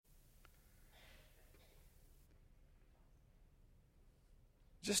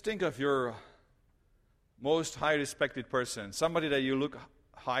Just think of your most high respected person, somebody that you look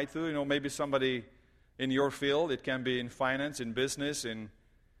high to, maybe somebody in your field. It can be in finance, in business, in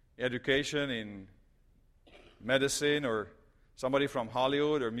education, in medicine, or somebody from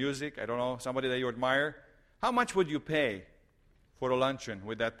Hollywood or music, I don't know, somebody that you admire. How much would you pay for a luncheon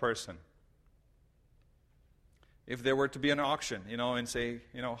with that person? If there were to be an auction, and say,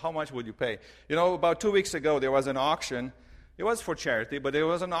 how much would you pay? About 2 weeks ago, there was an auction. It was for charity, but there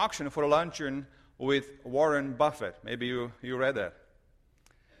was an auction for a luncheon with Warren Buffett. Maybe you read that.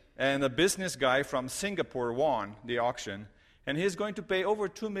 And a business guy from Singapore won the auction, and he's going to pay over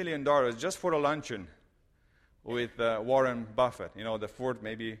 $2 million just for a luncheon with Warren Buffett, the fourth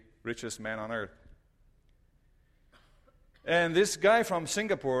maybe richest man on earth. And this guy from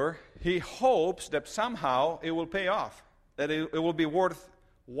Singapore, he hopes that somehow it will pay off, that it will be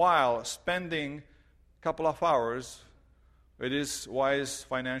worthwhile spending a couple of hours with this wise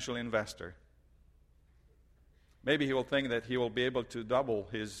financial investor. Maybe he will think that he will be able to double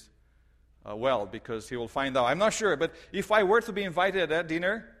his wealth because he will find out. I'm not sure, but if I were to be invited at that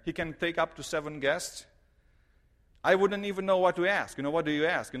dinner, he can take up to 7 guests. I wouldn't even know what to ask. What do you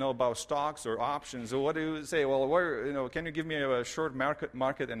ask? About stocks or options? Or what do you say? Well, can you give me a short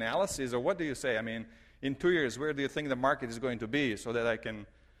market analysis? Or what do you say? In 2 years, where do you think the market is going to be so that I can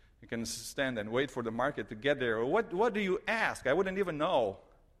stand and wait for the market to get there? Or what do you ask? I wouldn't even know.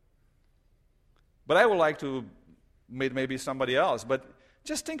 But I would like to meet maybe somebody else. But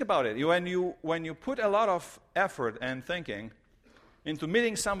just think about it. When you put a lot of effort and thinking into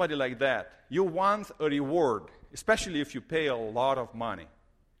meeting somebody like that, you want a reward, especially if you pay a lot of money.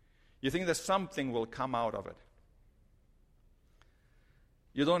 You think that something will come out of it.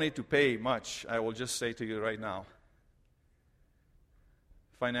 You don't need to pay much, I will just say to you right now,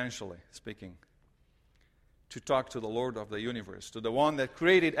 financially speaking, to talk to the Lord of the universe, to the one that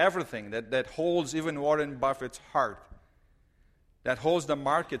created everything, that holds even Warren Buffett's heart, that holds the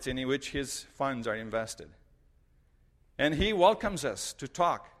markets in which his funds are invested. And he welcomes us to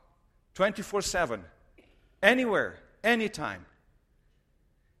talk 24/7, anywhere, anytime.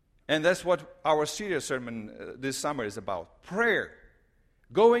 And that's what our serious sermon this summer is about. Prayer.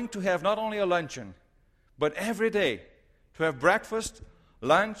 Going to have not only a luncheon, but every day to have breakfast,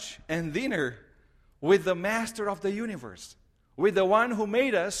 lunch, and dinner with the master of the universe, with the one who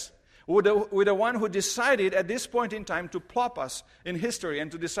made us, with the one who decided at this point in time to plop us in history and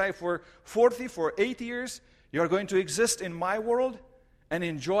to decide for 8 years, you are going to exist in my world and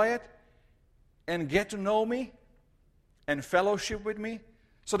enjoy it and get to know me and fellowship with me.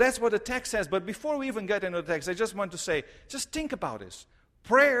 So that's what the text says. But before we even get into the text, I just want to say, just think about this.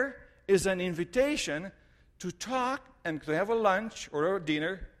 Prayer is an invitation to talk and to have a lunch or a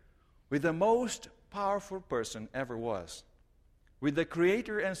dinner with the most powerful person ever was, with the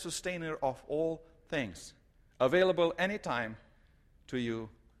creator and sustainer of all things, available anytime to you,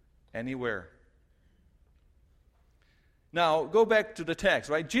 anywhere. Now, go back to the text,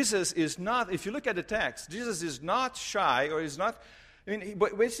 right? Jesus is not, if you look at the text, Jesus is not shy or is not,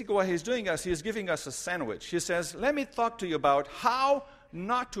 basically what he's doing is he's giving us a sandwich. He says, let me talk to you about how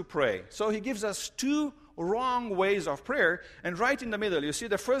not to pray. So he gives us 2 wrong ways of prayer, and right in the middle, you see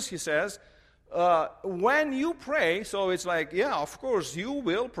the first he says, when you pray, so it's like, yeah, of course you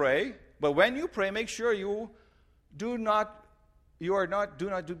will pray, but when you pray, make sure do not be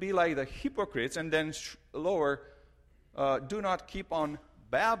like the hypocrites, and then lower, do not keep on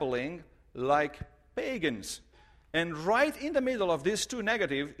babbling like pagans. And right in the middle of these 2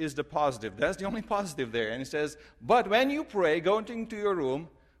 negative is the positive. That's the only positive there. And it says, but when you pray, go into your room,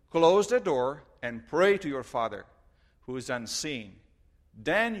 close the door, and pray to your Father who is unseen.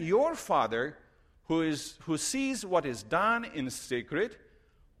 Then your Father, who sees what is done in secret,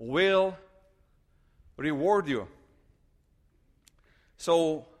 will reward you.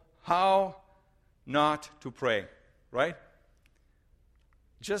 So, how not to pray, right?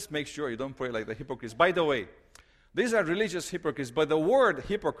 Just make sure you don't pray like the hypocrites. By the way, these are religious hypocrites, but the word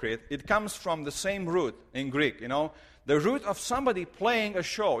hypocrite, it comes from the same root in Greek, The root of somebody playing a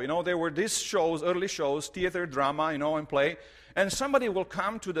show. There were these shows, early shows, theater, drama, and play. And somebody will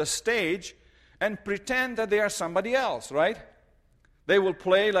come to the stage and pretend that they are somebody else, right? They will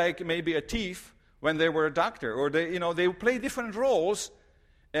play like maybe a thief when they were a doctor. Or they will play different roles,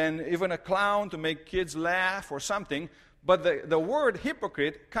 and even a clown to make kids laugh or something. But the word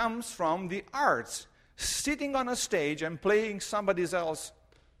hypocrite comes from the arts. Sitting on a stage and playing somebody else's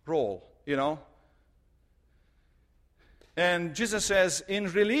role, And Jesus says,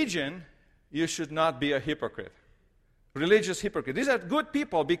 in religion, you should not be a hypocrite. Religious hypocrites. These are good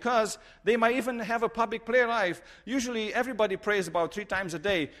people because they might even have a public prayer life. Usually everybody prays about 3 times a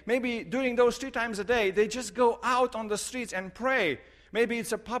day. Maybe during those 3 times a day, they just go out on the streets and pray. Maybe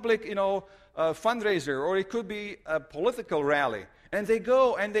it's a public, fundraiser, or it could be a political rally. And they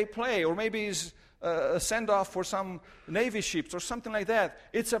go and they pray, or maybe it's a send-off for some Navy ships or something like that.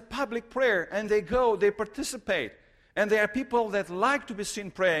 It's a public prayer, and they go, they participate. And there are people that like to be seen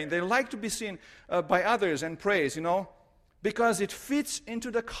praying. They like to be seen by others and praise, because it fits into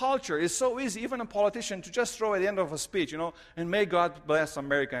the culture. It's so easy, even a politician, to just throw at the end of a speech, and may God bless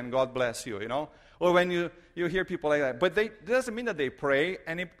America and God bless you, Or when you hear people like that. But it doesn't mean that they pray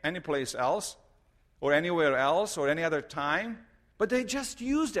any place else or anywhere else or any other time. But they just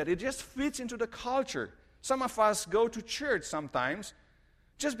use that. It just fits into the culture. Some of us go to church sometimes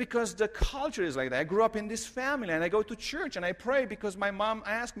just because the culture is like that. I grew up in this family, and I go to church, and I pray because my mom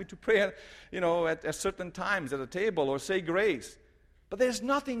asked me to pray, at certain times at a table or say grace. But there's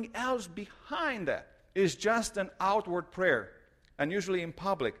nothing else behind that. It's just an outward prayer, and usually in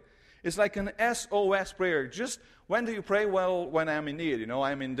public. It's like an SOS prayer. Just when do you pray? Well, when I'm in need.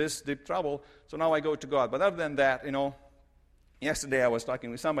 I'm in this deep trouble, so now I go to God. But other than that, yesterday I was talking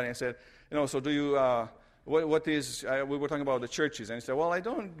with somebody, and I said, so do you... we were talking about the churches, and he said, well, I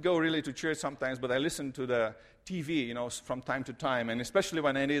don't go really to church sometimes, but I listen to the TV, from time to time, and especially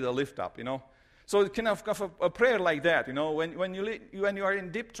when I need a lift up, So it's kind of a prayer like that, when you are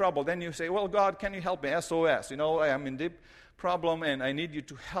in deep trouble, then you say, well, God, can you help me? SOS, I am in deep problem, and I need you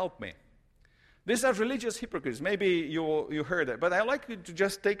to help me. These are religious hypocrites. Maybe you heard it, but I'd like you to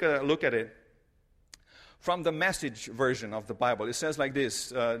just take a look at it. From the Message version of the Bible. It says like this.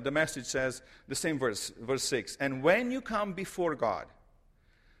 The Message says, the same verse 6. And when you come before God,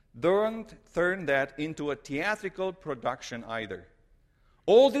 don't turn that into a theatrical production either.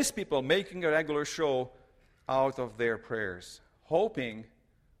 All these people making a regular show out of their prayers, hoping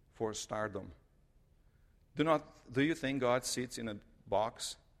for stardom. Do you think God sits in a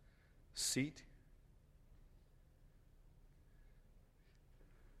box seat?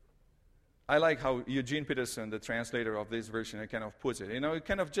 I like how Eugene Peterson, the translator of this version, kind of puts it. It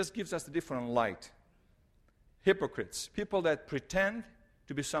kind of just gives us a different light. Hypocrites, people that pretend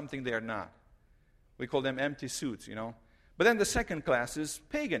to be something they are not. We call them empty suits, But then the second class is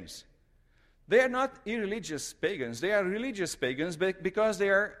pagans. They are not irreligious pagans. They are religious pagans because they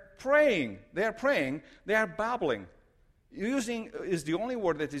are praying. They are praying. They are babbling. Using is the only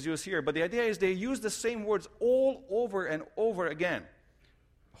word that is used here, but the idea is they use the same words all over and over again,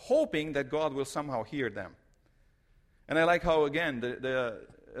 hoping that God will somehow hear them. And I like how, again,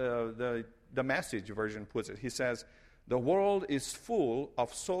 the Message version puts it. He says, the world is full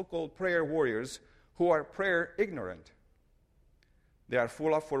of so-called prayer warriors who are prayer ignorant. They are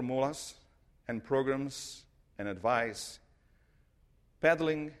full of formulas and programs and advice,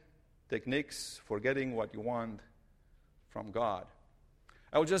 peddling techniques for getting what you want from God.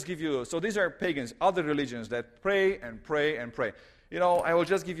 I will just give you, so these are pagans, other religions that pray and pray and pray. I will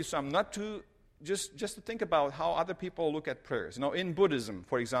just give you some, not to, just to think about how other people look at prayers. In Buddhism,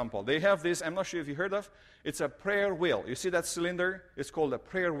 for example, they have this, I'm not sure if you heard of, it's a prayer wheel. You see that cylinder? It's called a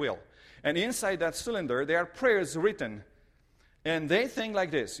prayer wheel. And inside that cylinder, there are prayers written. And they think like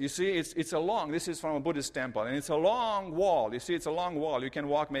this. You see, it's a long, this is from a Buddhist temple, and it's a long wall. You see, it's a long wall. You can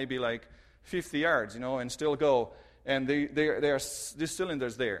walk maybe like 50 yards, and still go. And there are these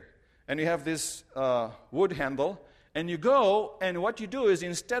cylinders there. And you have this wood handle. And you go, and what you do is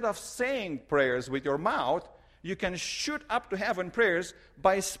instead of saying prayers with your mouth, you can shoot up to heaven prayers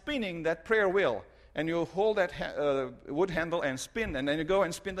by spinning that prayer wheel. And you hold that wood handle and spin, and then you go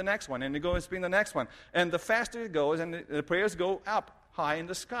and spin the next one, and you go and spin the next one. And the faster it goes, and the prayers go up high in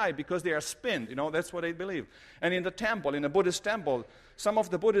the sky because they are spinned. That's what they believe. And in the temple, in a Buddhist temple, some of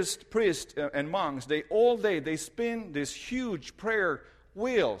the Buddhist priests and monks, all day they spin these huge prayer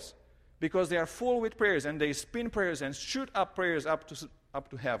wheels, because they are full with prayers, and they spin prayers and shoot up prayers up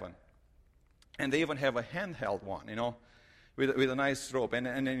to heaven. And they even have a handheld one, with a nice rope. And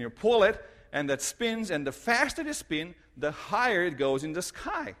then you pull it, and that spins, and the faster it spins, the higher it goes in the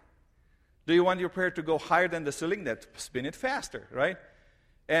sky. Do you want your prayer to go higher than the ceiling? That spin it faster, right?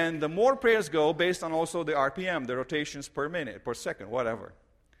 And the more prayers go based on also the RPM, the rotations per minute, per second, whatever.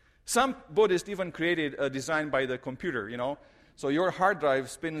 Some Buddhists even created a design by the computer, So your hard drive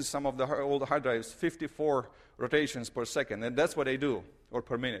spins some of the old hard drives 54 rotations per second, and that's what they do, or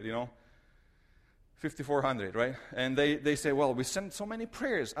per minute, 5,400, right? And they say, well, we send so many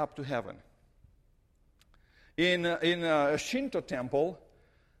prayers up to heaven. In a Shinto temple,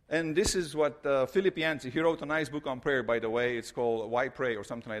 and this is what Philip Yancey, he wrote a nice book on prayer, by the way. It's called Why Pray or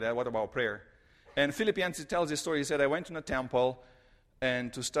something like that. What about prayer? And Philip Yancey tells this story. He said, I went to the temple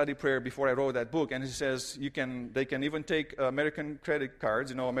and to study prayer before I wrote that book. And he says they can even take American credit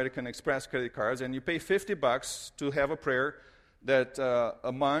cards, American Express credit cards, and you pay $50 to have a prayer that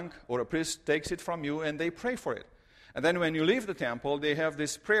a monk or a priest takes it from you, and they pray for it. And then when you leave the temple, they have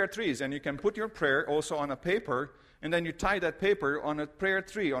these prayer trees, and you can put your prayer also on a paper, and then you tie that paper on a prayer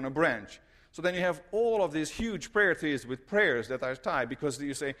tree, on a branch. So then you have all of these huge prayer trees with prayers that are tied, because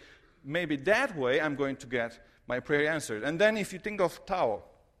you say, maybe that way I'm going to get my prayer answered. And then if you think of Tao,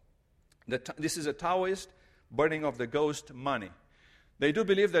 this is a Taoist burning of the ghost money. They do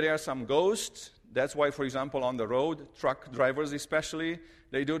believe that there are some ghosts. That's why, for example, on the road, truck drivers especially,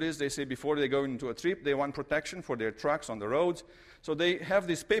 they do this. They say before they go into a trip, they want protection for their trucks on the roads. So they have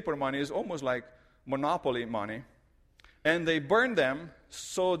this paper money. It's almost like monopoly money. And they burn them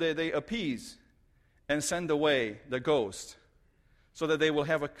so that they appease and send away the ghost, so that they will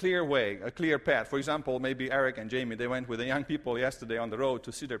have a clear way, a clear path. For example, maybe Eric and Jamie, they went with the young people yesterday on the road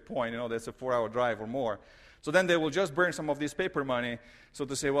to Cedar Point. That's a 4-hour drive or more. So then they will just burn some of this paper money, so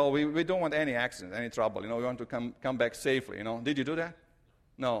to say, well, we don't want any accident, any trouble. We want to come back safely. Did you do that?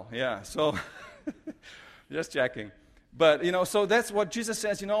 No, yeah. So just checking. But, so that's what Jesus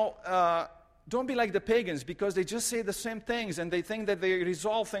says, don't be like the pagans, because they just say the same things, and they think that they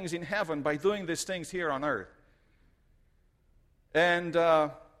resolve things in heaven by doing these things here on earth. And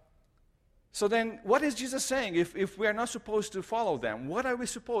so then, what is Jesus saying? If we are not supposed to follow them, what are we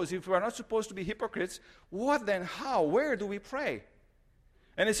supposed? If we are not supposed to be hypocrites, what then? How? Where do we pray?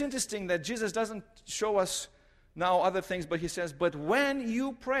 And it's interesting that Jesus doesn't show us now other things, but he says, but when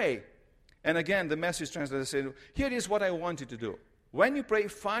you pray, and again, the Message translator said, here is what I want you to do. When you pray,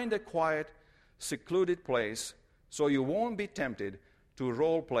 find a quiet, secluded place so you won't be tempted to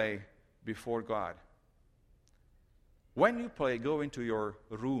role play before God. When you pray, go into your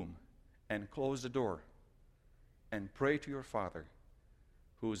room and close the door and pray to your Father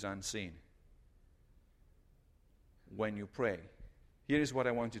who is unseen. When you pray, here is what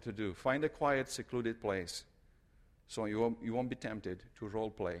I want you to do. Find a quiet, secluded place so you won't be tempted to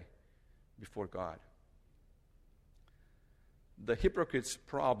role play before God. The hypocrite's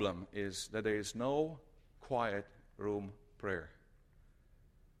problem is that there is no quiet room prayer.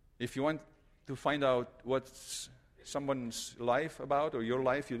 If you want to find out what's someone's life about, or your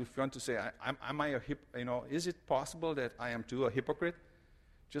life, if you want to say, am I is it possible that I am too a hypocrite?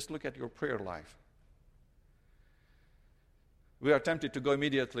 Just look at your prayer life. We are tempted to go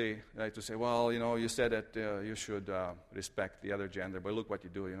immediately to say, well, you said that you should respect the other gender, but look what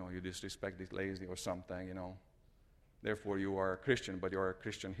you do, you disrespect this lady or something, Therefore, you are a Christian, but you are a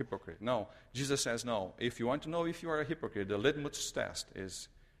Christian hypocrite. No, Jesus says no. If you want to know if you are a hypocrite, the litmus test is,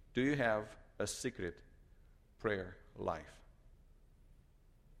 do you have a secret prayer life?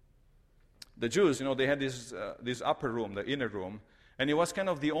 The Jews, they had this upper room, the inner room, and it was kind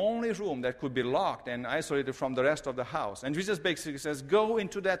of the only room that could be locked and isolated from the rest of the house. And Jesus basically says, go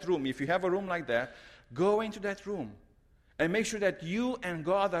into that room. If you have a room like that, go into that room and make sure that you and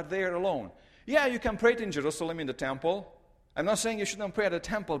God are there alone. Yeah, you can pray in Jerusalem in the temple. I'm not saying you shouldn't pray at the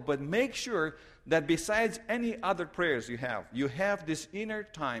temple, but make sure that besides any other prayers you have this inner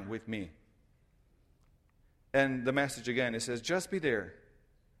time with me. And the message again, it says, just be there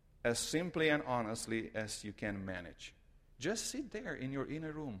as simply and honestly as you can manage. Just sit there in your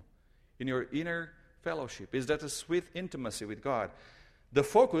inner room, in your inner fellowship. Is that a sweet intimacy with God? The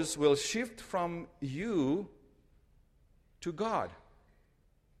focus will shift from you to God.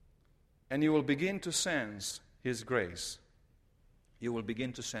 And you will begin to sense His grace. You will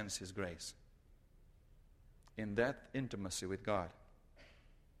begin to sense His grace in that intimacy with God.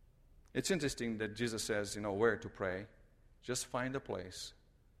 It's interesting that Jesus says, where to pray. Just find a place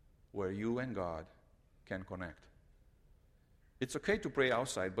where you and God can connect. It's okay to pray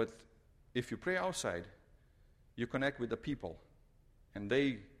outside, but if you pray outside, you connect with the people, and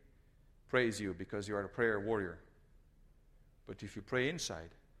they praise you because you are a prayer warrior. But if you pray inside,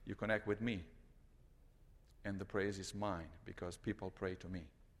 you connect with me, and the praise is mine because people pray to me.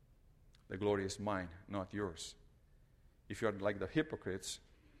 The glory is mine, not yours. If you're like the hypocrites,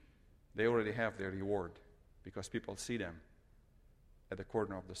 they already have their reward because people see them at the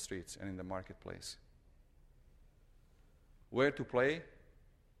corner of the streets and in the marketplace. Where to pray?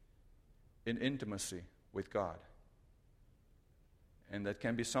 In intimacy with God. And that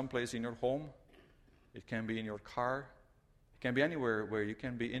can be someplace in your home. It can be in your car. It can be anywhere where you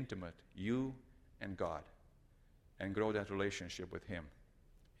can be intimate, you and God, and grow that relationship with Him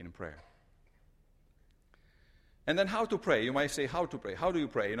in prayer. And then how to pray? You might say, how to pray? How do you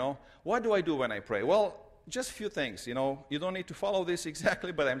pray? What do I do when I pray? Well, just few things. You don't need to follow this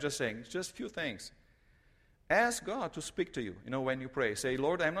exactly, but I'm just saying, just few things. Ask God to speak to you, when you pray. Say,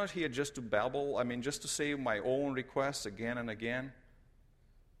 Lord, I'm not here just to babble. Just to say my own requests again and again.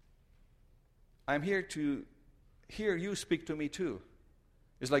 I'm here to hear you speak to me too.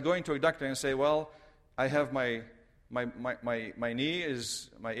 It's like going to a doctor and say, well, I have my knee is,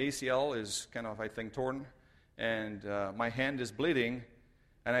 my ACL is kind of, I think, torn, and my hand is bleeding,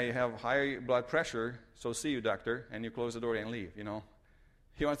 and I have high blood pressure, so see you, doctor, and you close the door and leave,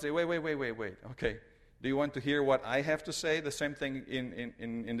 He wants to say, wait, okay. Do you want to hear what I have to say? The same thing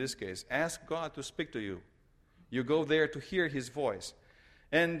in this case. Ask God to speak to you. You go there to hear His voice.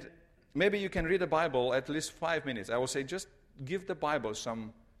 And maybe you can read the Bible at least 5 minutes. I will say just give the Bible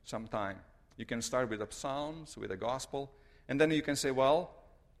some time. You can start with the Psalms, with the Gospel, and then you can say, well,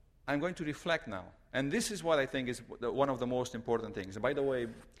 I'm going to reflect now. And this is what I think is one of the most important things. And by the way,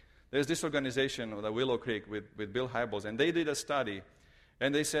 there's this organization, the Willow Creek, with Bill Hybels, and they did a study,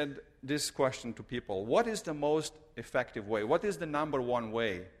 and they said this question to people: what is the most effective way? What is the number one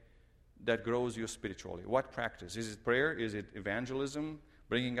way that grows you spiritually? What practice? Is it prayer? Is it evangelism?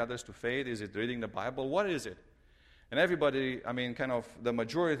 Bringing others to faith? Is it reading the Bible? What is it? And everybody, the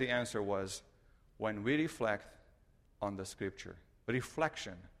majority of the answer was when we reflect on the Scripture.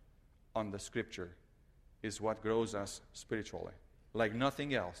 Reflection on the Scripture is what grows us spiritually. Like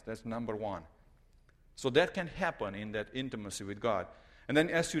nothing else. That's number one. So that can happen in that intimacy with God. And then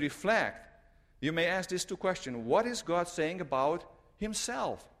as you reflect, you may ask these two questions. What is God saying about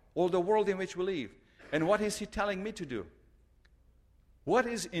Himself or the world in which we live? And what is He telling me to do? What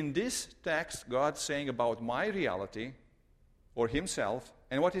is in this text God saying about my reality or Himself,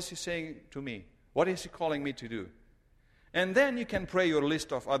 and what is He saying to me? What is He calling me to do? And then you can pray your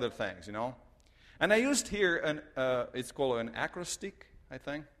list of other things, And I used here, it's called an acrostic, I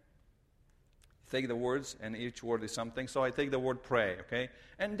think. Take the words, and each word is something. So I take the word pray, okay?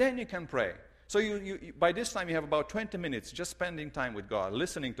 And then you can pray. So you by this time you have about 20 minutes just spending time with God,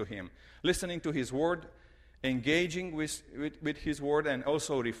 listening to Him, listening to His Word, engaging with His Word, and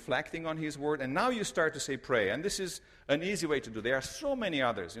also reflecting on His Word. And now you start to say pray. And this is an easy way to do. There are so many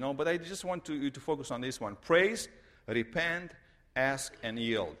others, but I just want you to focus on this one. Praise, repent, ask, and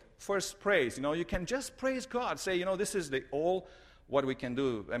yield. First, praise. You can just praise God. Say, this is all what we can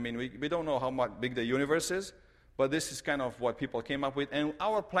do. We don't know how much big the universe is, but this is kind of what people came up with. And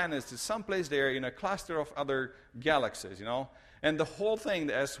our planet is someplace there in a cluster of other galaxies, And the whole thing,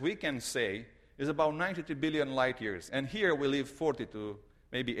 as we can say, is about 93 billion light years. And here we live 40 to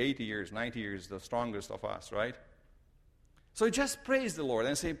maybe 80 years, 90 years, the strongest of us, right? So just praise the Lord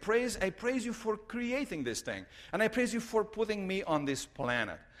and say, I praise you for creating this thing. And I praise you for putting me on this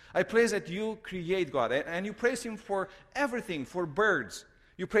planet. I praise that you create God. And you praise Him for everything, for birds.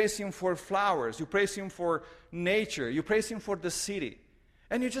 You praise Him for flowers. You praise Him for nature. You praise Him for the city.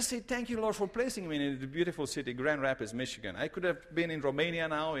 And you just say, thank you, Lord, for placing me in the beautiful city, Grand Rapids, Michigan. I could have been in Romania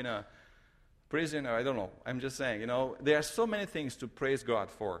now in a prison, or I don't know. I'm just saying, there are so many things to praise God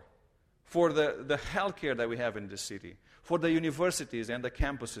for. For the healthcare that we have in this city. For the universities and the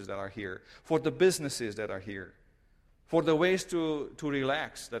campuses that are here. For the businesses that are here. For the ways to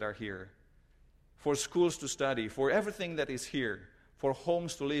relax that are here. For schools to study. For everything that is here. For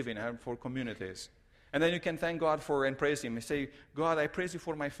homes to live in and for communities. And then you can thank God for and praise Him. You say, God, I praise you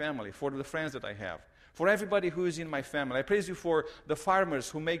for my family. For the friends that I have. For everybody who is in my family. I praise you for the farmers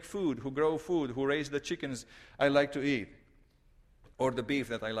who make food, who grow food, who raise the chickens I like to eat. Or the beef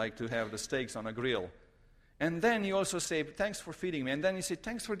that I like to have, the steaks on a grill. And then you also say, thanks for feeding me. And then you say,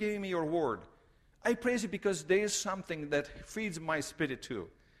 thanks for giving me your word. I praise you because there is something that feeds my spirit too.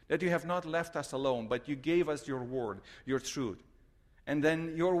 That you have not left us alone, but you gave us your word, your truth. And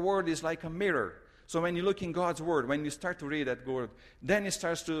then your word is like a mirror. So when you look in God's word, when you start to read that word, then it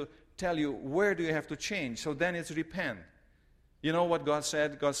starts to tell you where do you have to change. So then it's repent. You know what God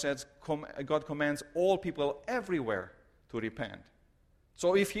said? God commands all people everywhere to repent.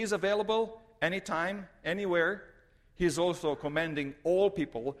 So if He's available anytime, anywhere, He's also commanding all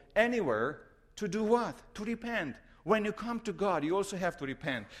people anywhere to do what? To repent. When you come to God, you also have to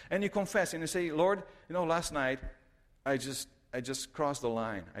repent. And you confess and you say, Lord, last night I just crossed the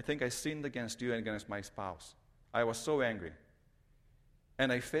line. I think I sinned against you and against my spouse. I was so angry.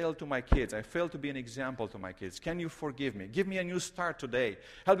 And I failed to my kids. I failed to be an example to my kids. Can you forgive me? Give me a new start today.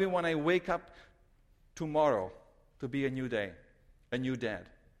 Help me when I wake up tomorrow to be a new day, a new dad.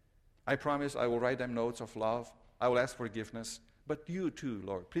 I promise I will write them notes of love. I will ask forgiveness. But you too,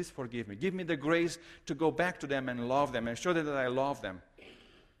 Lord, please forgive me. Give me the grace to go back to them and love them and show them that I love them.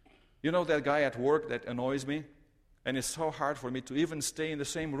 You know that guy at work that annoys me? And it's so hard for me to even stay in the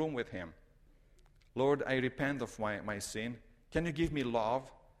same room with him. Lord, I repent of my sin. Can you give me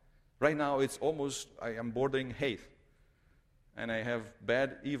love? Right now, it's almost, I am bordering hate. And I have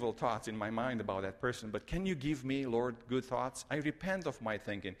bad, evil thoughts in my mind about that person. But can you give me, Lord, good thoughts? I repent of my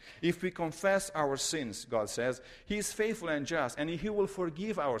thinking. If we confess our sins, God says, He is faithful and just, and He will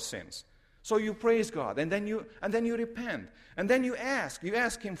forgive our sins. So you praise God, and then you repent. And then you ask. You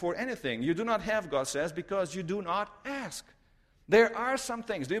ask Him for anything. You do not have, God says, because you do not ask. There are some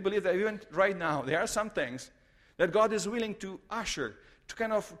things, do you believe that even right now, there are some things that God is willing to usher, to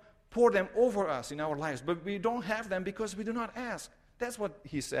kind of pour them over us in our lives, but we don't have them because we do not ask. That's what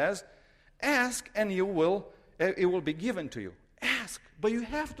He says. Ask and it will be given to you. Ask, but you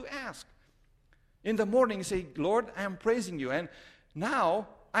have to ask. In the morning you say, Lord, I am praising you, and now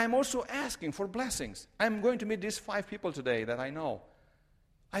I am also asking for blessings. I'm going to meet these 5 people today that I know.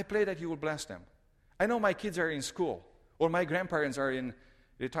 I pray that you will bless them. I know my kids are in school, or my grandparents are in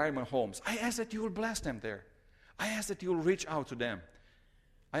retirement homes. I ask that you will bless them there. I ask that you will reach out to them.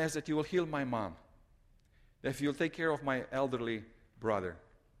 I ask that you will heal my mom, that you'll take care of my elderly brother.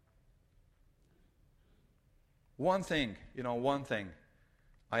 One thing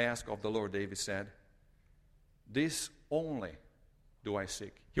I ask of the Lord, David said, this only do I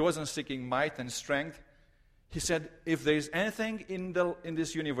seek. He wasn't seeking might and strength. He said, if there is anything in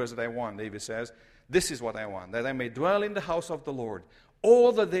this universe that I want, David says, this is what I want, that I may dwell in the house of the Lord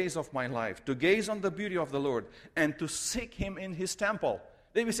all the days of my life, to gaze on the beauty of the Lord and to seek Him in His temple.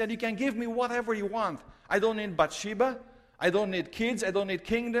 David said, you can give me whatever you want. I don't need Bathsheba. I don't need kids. I don't need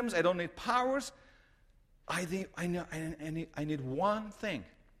kingdoms. I don't need powers. I need one thing.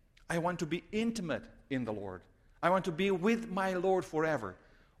 I want to be intimate in the Lord. I want to be with my Lord forever.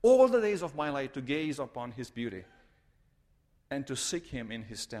 All the days of my life to gaze upon His beauty and to seek Him in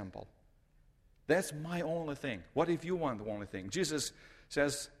His temple. That's my only thing. What if you want the only thing? Jesus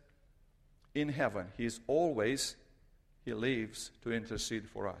says, in heaven, He lives to intercede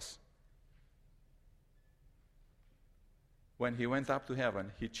for us. When He went up to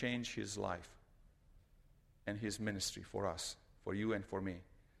heaven, He changed His life and His ministry for us, for you and for me.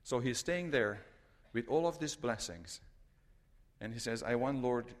 So He's staying there with all of these blessings. And He says, I want,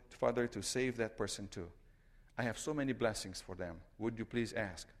 Lord, Father, to save that person too. I have so many blessings for them. Would you please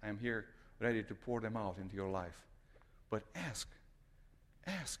ask? I am here ready to pour them out into your life. But ask,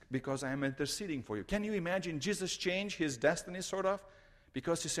 because I am interceding for you. Can you imagine Jesus change His destiny, sort of?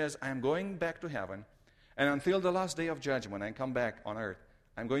 Because He says, I am going back to heaven, and until the last day of judgment, I come back on earth,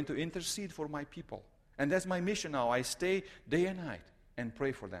 I'm going to intercede for my people. And that's my mission now. I stay day and night and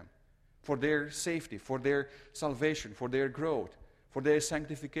pray for them, for their safety, for their salvation, for their growth, for their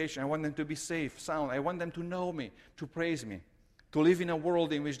sanctification. I want them to be safe, sound. I want them to know me, to praise me, to live in a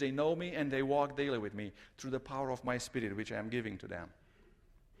world in which they know me and they walk daily with me through the power of my Spirit, which I am giving to them.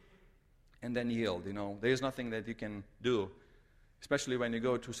 And then yield, There is nothing that you can do, especially when you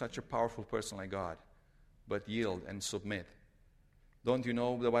go to such a powerful person like God, but yield and submit. Don't you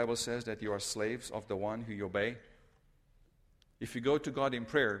know the Bible says that you are slaves of the one who you obey? If you go to God in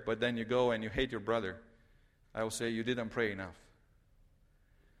prayer, but then you go and you hate your brother, I will say you didn't pray enough.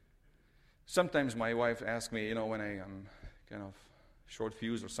 Sometimes my wife asks me, when I am kind of short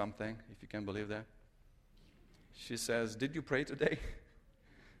fuse or something, if you can believe that. She says, did you pray today?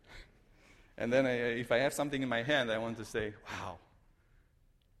 And then if I have something in my hand, I want to say, wow,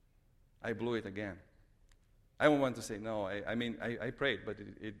 I blew it again. I don't want to say, no, I prayed, but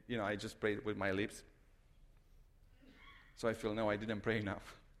I just prayed with my lips. So I feel, no, I didn't pray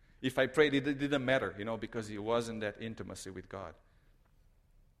enough. If I prayed, it didn't matter, because it wasn't that intimacy with God.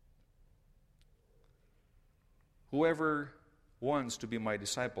 Whoever wants to be my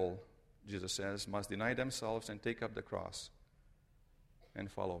disciple, Jesus says, must deny themselves and take up the cross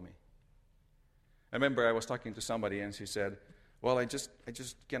and follow me. I remember I was talking to somebody and she said, well, I just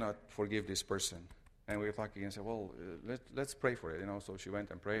cannot forgive this person. And we were talking and said, well, let's pray for it. So she went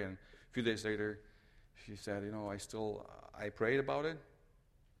and prayed, and a few days later, she said, I prayed about it.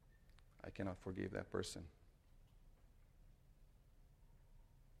 I cannot forgive that person.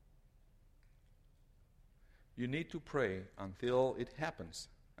 You need to pray until it happens.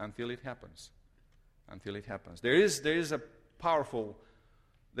 Until it happens. There is a powerful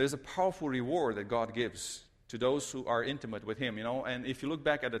reward that God gives to those who are intimate with Him, And if you look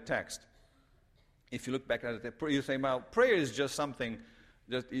back at the text, you say, well, prayer is just something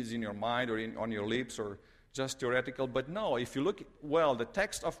that is in your mind or on your lips or just theoretical. But no, if you look well, the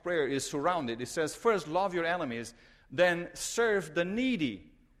text of prayer is surrounded. It says, first love your enemies, then serve the needy.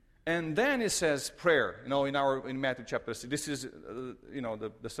 And then it says prayer, in Matthew chapter 6. This is,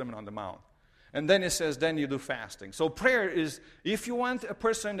 the Sermon on the Mount. And then it says, then you do fasting. So prayer is, if you want a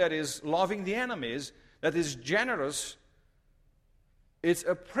person that is loving the enemies, that is generous, it's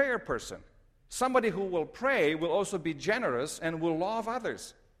a prayer person. Somebody who will pray will also be generous and will love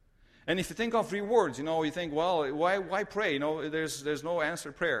others. And if you think of rewards, you think, well, why pray? There's no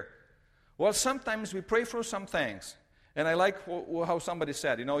answered prayer. Well, sometimes we pray for some things. And I like how somebody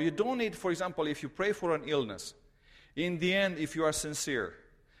said, you don't need, for example, if you pray for an illness, in the end, if you are sincere,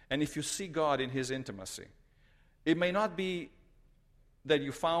 and if you see God in His intimacy, it may not be that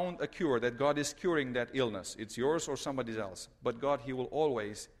you found a cure, that God is curing that illness. It's yours or somebody else. But God, He will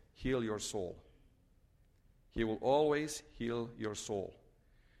always heal your soul. He will always heal your soul.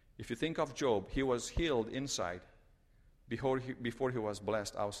 If you think of Job, he was healed inside before he was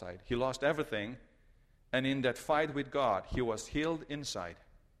blessed outside. He lost everything, and in that fight with God, he was healed inside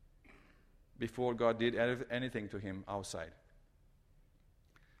before God did anything to him outside.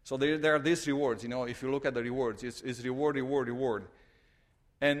 So there are these rewards. If you look at the rewards, it's reward, reward, reward.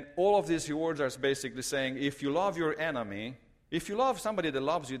 And all of these rewards are basically saying, if you love your enemy, if you love somebody that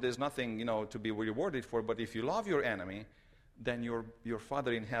loves you, there's nothing, to be rewarded for. But if you love your enemy, then your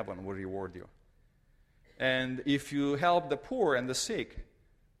Father in heaven will reward you. And if you help the poor and the sick,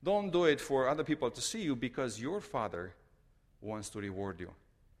 don't do it for other people to see you, because your Father wants to reward you.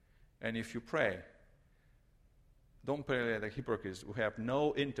 And if you pray, don't pray like the hypocrites who have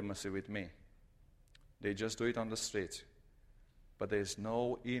no intimacy with me. They just do it on the streets. But there is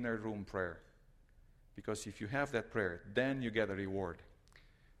no inner room prayer. Because if you have that prayer, then you get a reward.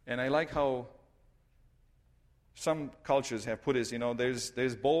 And I like how some cultures have put it,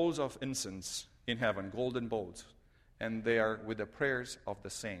 there's bowls of incense in heaven, golden bowls. And they are with the prayers of the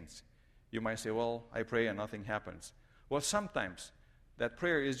saints. You might say, well, I pray and nothing happens. Well, sometimes that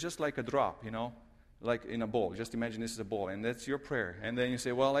prayer is just like a drop, like in a bowl. Just imagine this is a bowl, and that's your prayer. And then you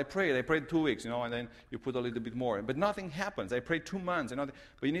say, well, I prayed 2 weeks, and then you put a little bit more. But nothing happens. I prayed 2 months, but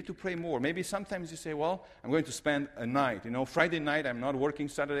you need to pray more. Maybe sometimes you say, well, I'm going to spend a night. Friday night, I'm not working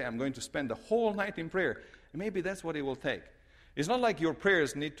Saturday. I'm going to spend the whole night in prayer. And maybe that's what it will take. It's not like your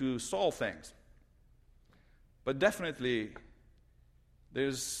prayers need to solve things. But definitely,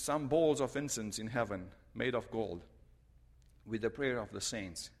 there's some bowls of incense in heaven made of gold with the prayer of the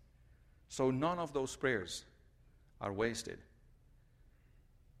saints. So none of those prayers are wasted.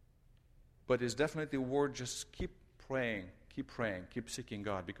 But it's definitely worth just keep praying, keep seeking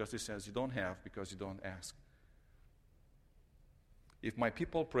God, because it says you don't have because you don't ask. If my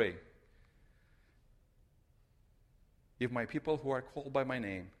people pray, if my people who are called by my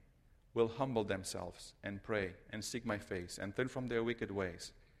name will humble themselves and pray and seek my face and turn from their wicked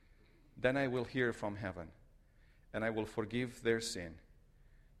ways, then I will hear from heaven, and I will forgive their sin,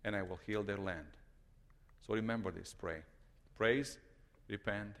 and I will heal their land. So remember this, pray. Praise,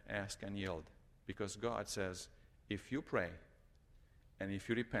 repent, ask, and yield. Because God says, if you pray and if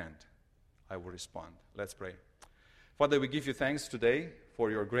you repent, I will respond. Let's pray. Father, we give you thanks today for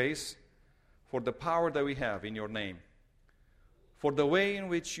your grace, for the power that we have in your name, for the way in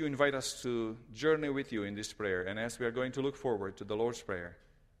which you invite us to journey with you in this prayer. And as we are going to look forward to the Lord's Prayer,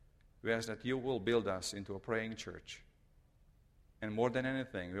 we ask that you will build us into a praying church. And more than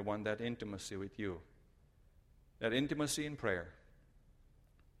anything, we want that intimacy with you, that intimacy in prayer,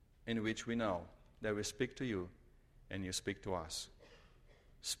 in which we know that we speak to you and you speak to us.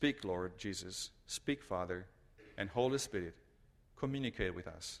 Speak, Lord Jesus. Speak, Father, and Holy Spirit, communicate with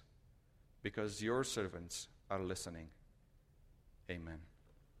us, because your servants are listening. Amen.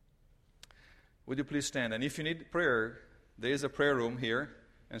 Would you please stand? And if you need prayer, there is a prayer room here,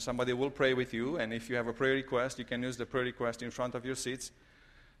 and somebody will pray with you. And if you have a prayer request, you can use the prayer request in front of your seats.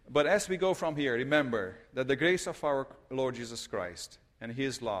 But as we go from here, remember that the grace of our Lord Jesus Christ and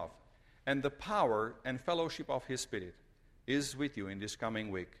His love and the power and fellowship of His Spirit is with you in this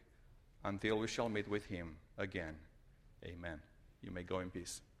coming week until we shall meet with Him again. Amen. You may go in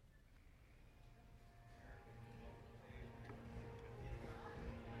peace.